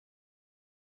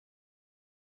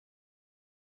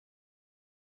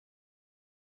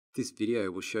This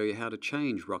video will show you how to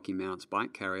change RockyMounts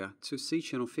Bike Carrier to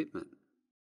C-channel fitment.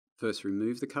 First,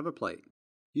 remove the cover plate.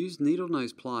 Use needle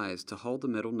nose pliers to hold the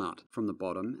metal nut from the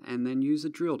bottom and then use a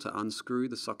drill to unscrew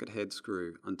the socket head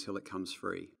screw until it comes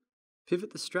free.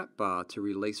 Pivot the strap bar to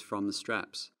release from the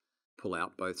straps. Pull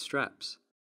out both straps.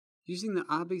 Using the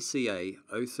RBCA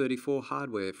 034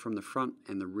 hardware from the front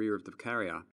and the rear of the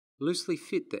carrier, loosely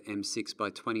fit the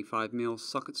M6x25mm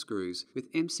socket screws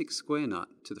with M6 square nut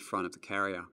to the front of the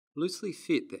carrier. Loosely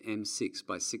fit the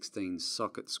M6x16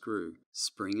 socket screw,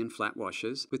 spring and flat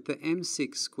washers with the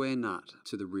M6 square nut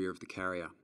to the rear of the carrier.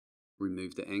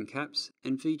 Remove the end caps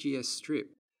and VGS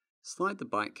strip. Slide the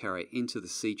bike carrier into the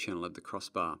C channel of the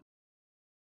crossbar.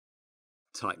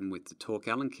 Tighten with the torque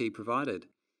Allen key provided.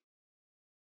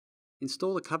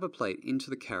 Install the cover plate into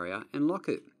the carrier and lock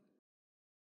it.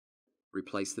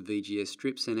 Replace the VGS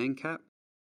strips and end cap.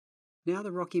 Now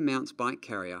the RockyMounts Bike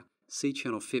Carrier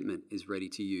C-channel fitment is ready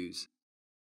to use.